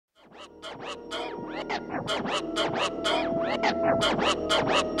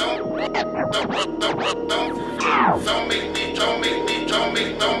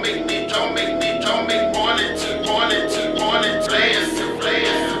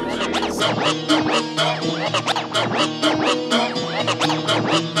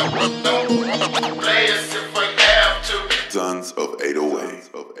Sons of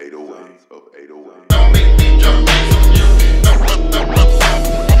 808.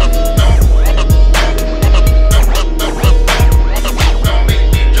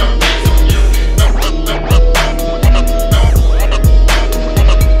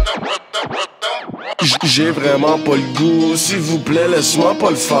 J'ai vraiment pas le goût, s'il vous plaît, laisse-moi pas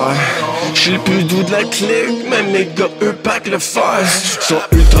le faire. J'suis le plus doux de la clique, même mes gars, eux, pack le fer. Sont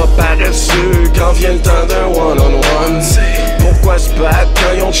ultra paresseux quand vient le temps d'un one-on-one. Pourquoi se battre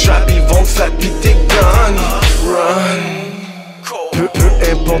quand ils ont le trap, ils vont te flat pis t'es gone. Run. Peu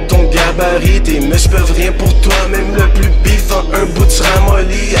importe ton gabarit, tes muscles peuvent rien pour toi. Même le plus bifant, un bout de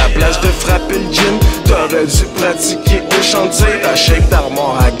ramolli. À place de frapper le gym, t'aurais dû pratiquer au chantier. Ta shake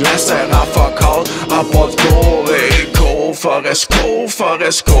d'armoire à glace sert à fuck all. À pas de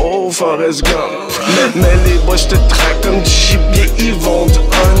cours, Forest Gump. Mais les boys te traquent comme du gibier, ils vont te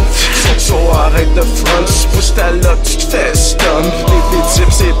hunt. So arrête de front, tu pousses ta loque, tu te fais stump. Les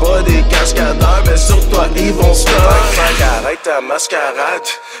types c'est pas des cascadeurs, mais sur toi ils vont stop. Arrête ta mascarade,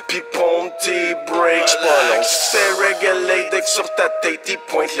 pis pompe tes breaks. Pas long, tu te fais régaler dès que sur ta tête ils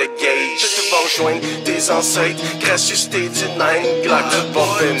pointent le gauge. Tu vas rejoindre tes ancêtres, gracieux t'es du 9 Glock. Tu vas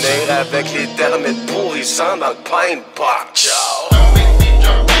venir avec les termites pourrissants dans le pine box.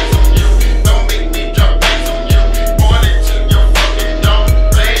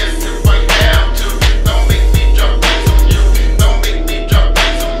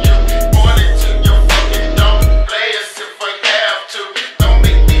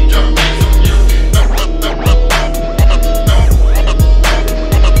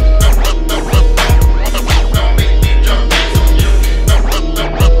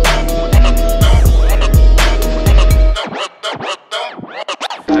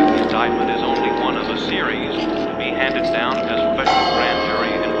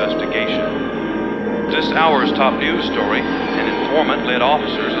 This hour's top news story, an informant led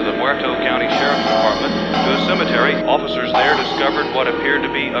officers of the Muerto County Sheriff's Department to a cemetery. Officers there discovered what appeared to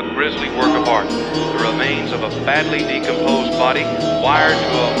be a grisly work of art, the remains of a badly decomposed body wired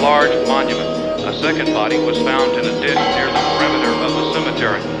to a large monument. A second body was found in a ditch near the perimeter of the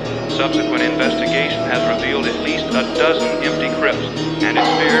cemetery. Subsequent investigation has revealed at least a dozen empty crypts, and it's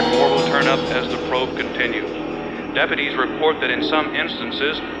feared more will turn up as the probe continues. Deputies report that in some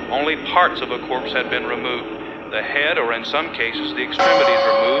instances, only parts of a corpse had been removed. The head, or in some cases the extremities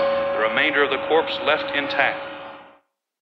removed, the remainder of the corpse left intact.